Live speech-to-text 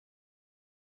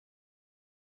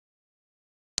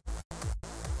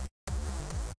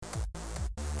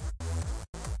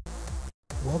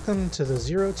Welcome to the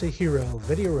Zero to Hero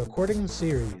video recording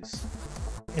series.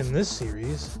 In this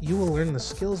series, you will learn the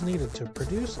skills needed to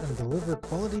produce and deliver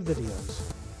quality videos.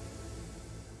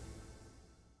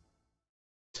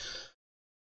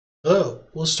 Hello,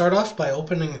 we'll start off by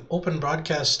opening Open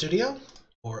Broadcast Studio,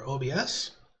 or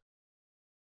OBS.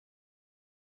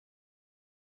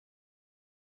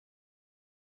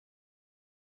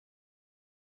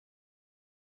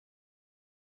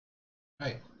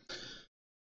 Right.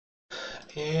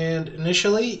 And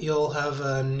initially, you'll have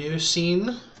a new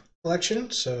scene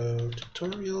collection, so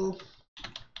tutorial,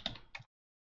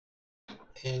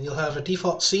 and you'll have a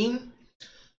default scene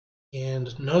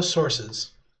and no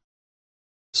sources.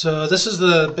 So this is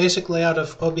the basic layout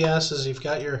of OBS. Is you've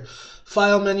got your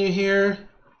file menu here,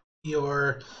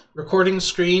 your recording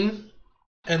screen,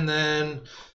 and then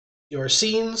your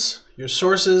scenes, your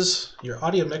sources, your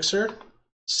audio mixer,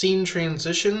 scene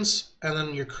transitions, and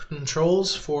then your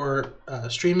controls for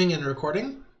streaming and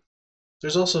recording.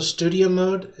 There's also studio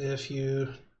mode if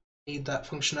you need that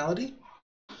functionality.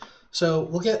 So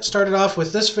we'll get started off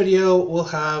with this video. We'll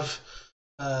have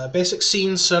a basic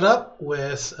scene set up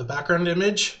with a background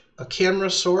image, a camera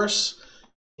source,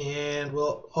 and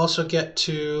we'll also get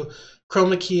to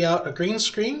chroma key out a green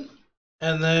screen,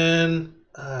 and then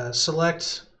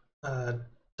select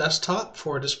desktop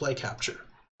for display capture.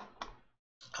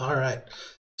 All right,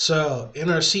 so in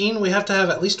our scene, we have to have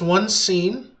at least one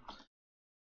scene,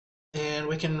 and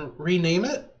we can rename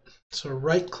it. So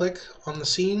right click on the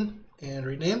scene and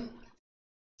rename,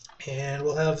 and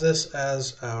we'll have this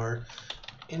as our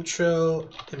intro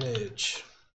image.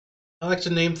 I like to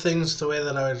name things the way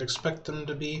that I would expect them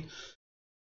to be,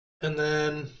 and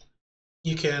then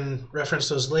you can reference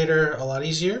those later a lot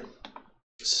easier.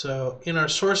 So in our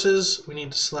sources, we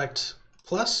need to select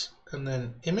plus and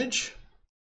then image.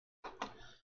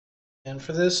 And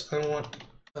for this, I want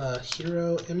a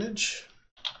hero image.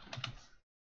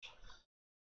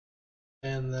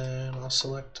 And then I'll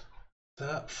select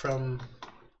that from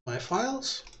my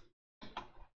files.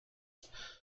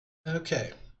 Okay.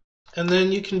 And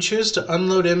then you can choose to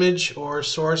unload image or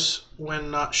source when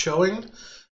not showing.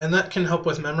 And that can help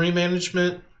with memory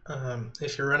management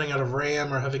if you're running out of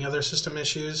RAM or having other system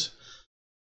issues.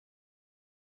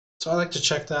 So I like to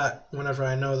check that whenever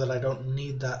I know that I don't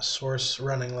need that source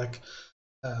running. Like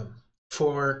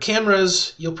for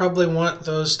cameras, you'll probably want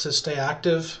those to stay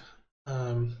active,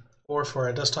 or for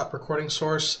a desktop recording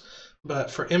source. But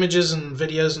for images and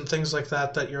videos and things like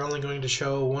that that you're only going to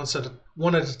show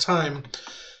one at a time,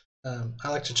 I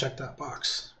like to check that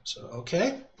box. So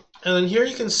okay. And then here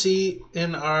you can see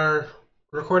in our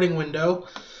recording window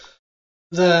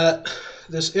that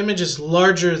this image is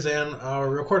larger than our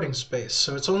recording space.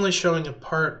 So it's only showing a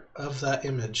part of that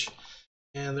image.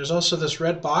 And there's also this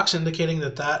red box indicating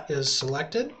that that is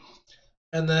selected.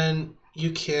 And then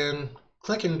you can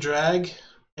click and drag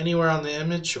anywhere on the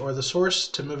image or the source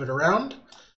to move it around.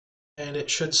 And it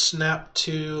should snap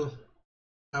to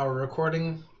our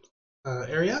recording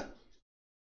area.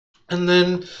 And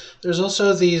then there's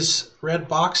also these red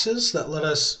boxes that let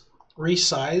us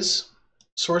resize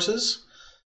sources.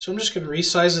 So I'm just going to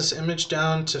resize this image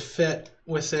down to fit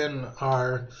within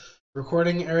our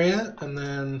recording area and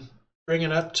then bring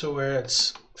it up to where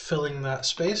it's filling that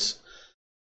space.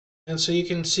 And so you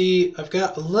can see I've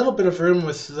got a little bit of room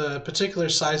with the particular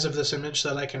size of this image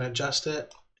that I can adjust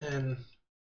it and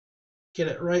get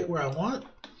it right where I want.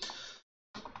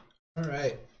 All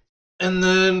right. And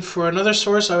then for another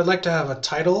source, I would like to have a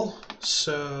title.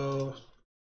 So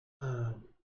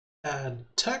add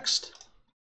text,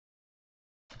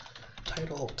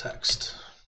 title text.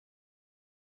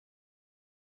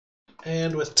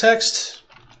 And with text,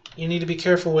 you need to be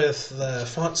careful with the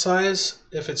font size.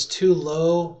 If it's too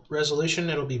low resolution,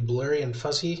 it'll be blurry and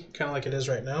fuzzy, kind of like it is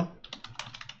right now.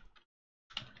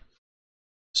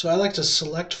 So I like to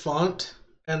select font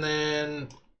and then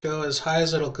go as high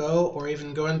as it'll go, or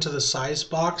even go into the size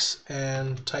box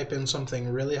and type in something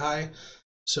really high.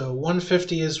 So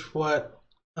 150 is what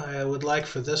I would like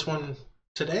for this one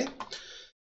today.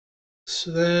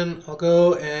 So then I'll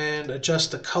go and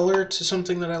adjust the color to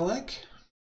something that I like.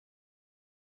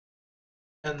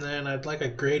 And then I'd like a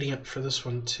gradient for this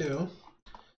one too.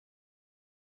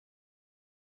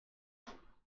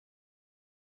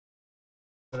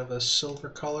 Bit of a silver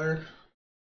color.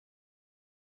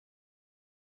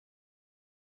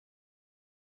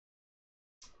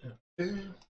 Okay.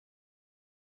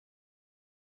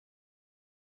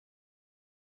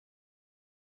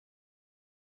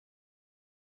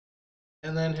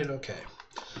 And then hit OK.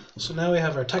 So now we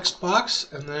have our text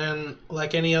box, and then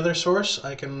like any other source,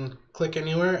 I can click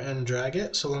anywhere and drag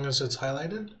it so long as it's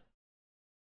highlighted.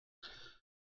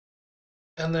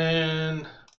 And then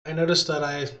I noticed that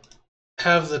I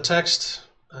have the text,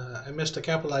 I missed a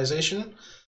capitalization.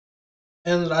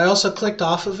 And I also clicked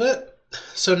off of it.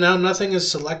 So now nothing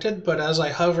is selected, but as I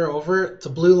hover over it, the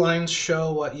blue lines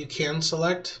show what you can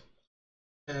select.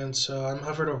 And so I'm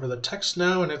hovered over the text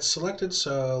now and it's selected,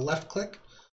 so left click.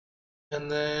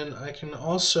 And then I can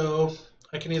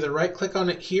either right click on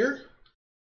it here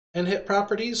and hit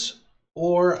properties,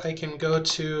 or I can go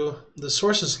to the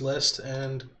sources list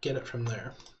and get it from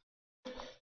there.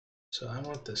 So I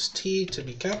want this T to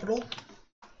be capital.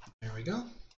 There we go.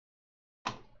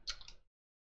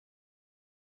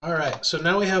 All right, so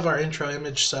now we have our intro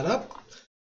image set up.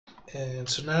 And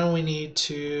so now we need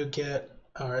to get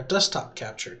our desktop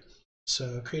captured.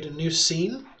 So create a new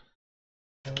scene,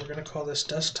 and we're going to call this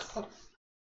desktop.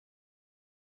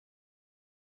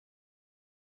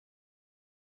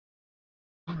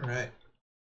 All right.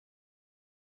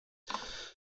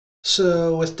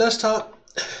 So with desktop,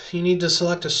 you need to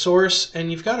select a source,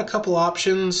 and you've got a couple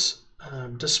options.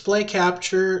 Display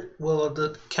capture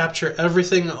will capture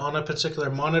everything on a particular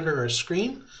monitor or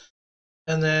screen.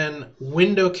 And then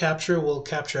window capture will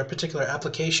capture a particular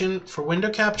application. For window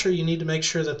capture, you need to make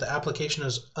sure that the application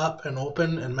is up and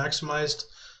open and maximized,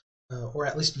 or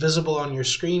at least visible on your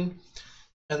screen.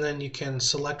 And then you can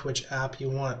select which app you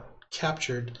want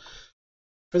captured.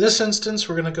 For this instance,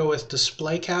 we're going to go with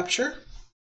display capture.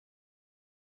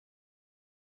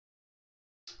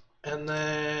 And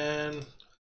then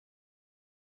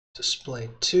display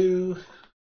 2.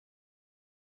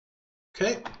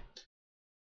 Okay.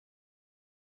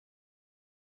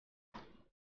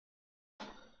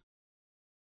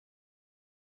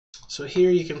 So here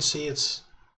you can see it's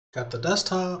got the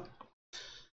desktop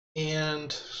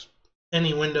and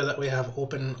any window that we have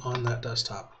open on that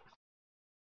desktop.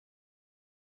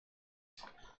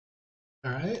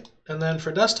 All right, and then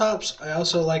for desktops, I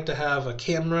also like to have a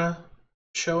camera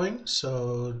showing.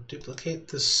 So duplicate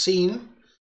this scene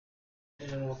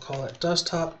and we'll call it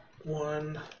desktop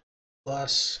 1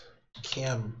 plus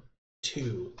cam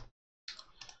 2.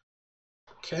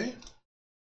 Okay.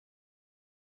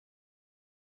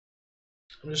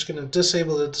 I'm just going to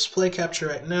disable the display capture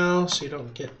right now so you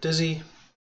don't get dizzy.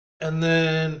 And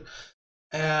then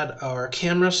add our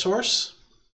camera source.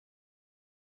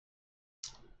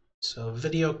 So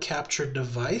video capture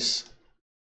device.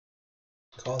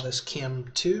 Call this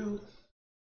cam2.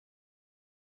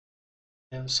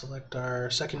 And select our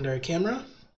secondary camera.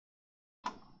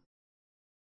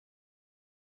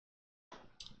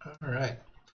 All right.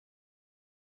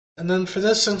 And then for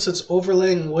this, since it's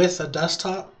overlaying with a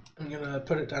desktop, I'm going to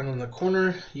put it down in the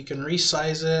corner. You can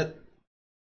resize it,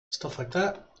 stuff like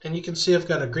that. And you can see I've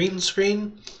got a green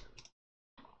screen.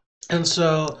 And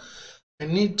so I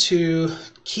need to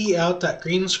key out that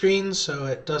green screen so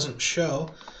it doesn't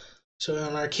show. So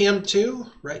on our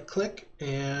cam2, right click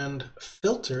and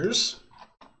filters.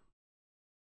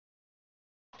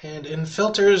 And in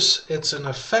filters, it's an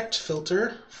effect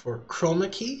filter for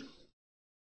chroma key.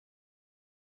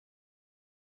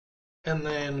 And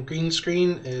then green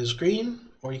screen is green,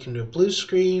 or you can do a blue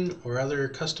screen or other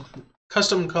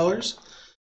custom colors.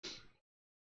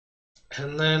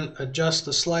 And then adjust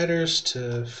the sliders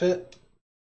to fit.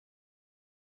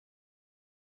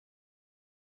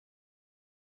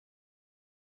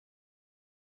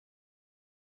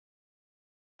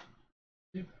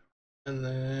 And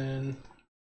then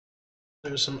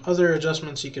there's some other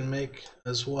adjustments you can make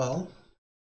as well.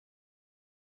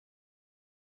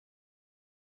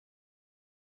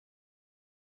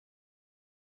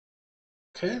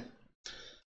 Okay,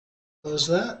 close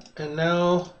that, and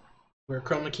now we're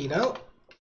chroma keyed out.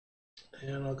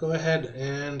 And I'll go ahead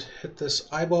and hit this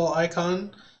eyeball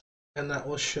icon, and that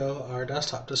will show our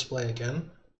desktop display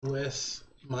again with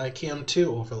my cam2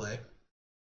 overlay.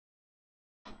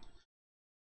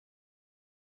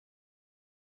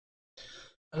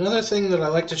 Another thing that I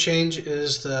like to change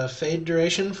is the fade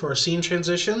duration for scene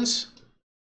transitions,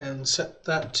 and set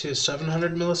that to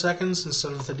 700 milliseconds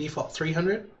instead of the default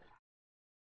 300.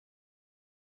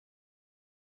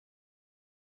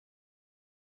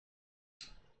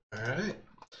 All right.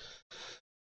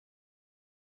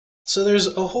 So there's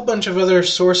a whole bunch of other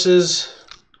sources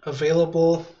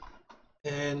available,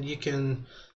 and you can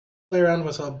play around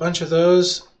with a bunch of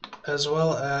those, as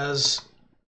well as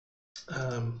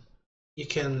you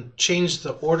can change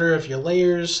the order of your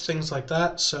layers, things like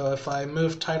that. So if I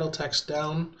move title text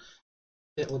down,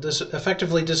 it will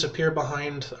effectively disappear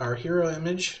behind our hero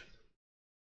image.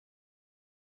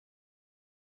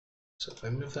 So if I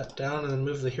move that down and then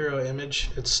move the hero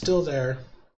image, it's still there.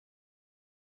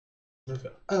 Move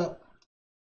it up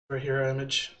for hero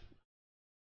image.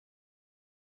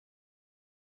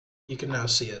 you can now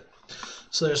see it.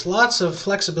 So there's lots of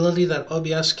flexibility that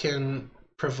OBS can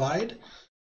provide.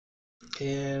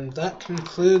 And that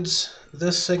concludes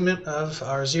this segment of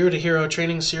our Zero to Hero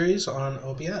training series on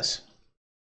OBS.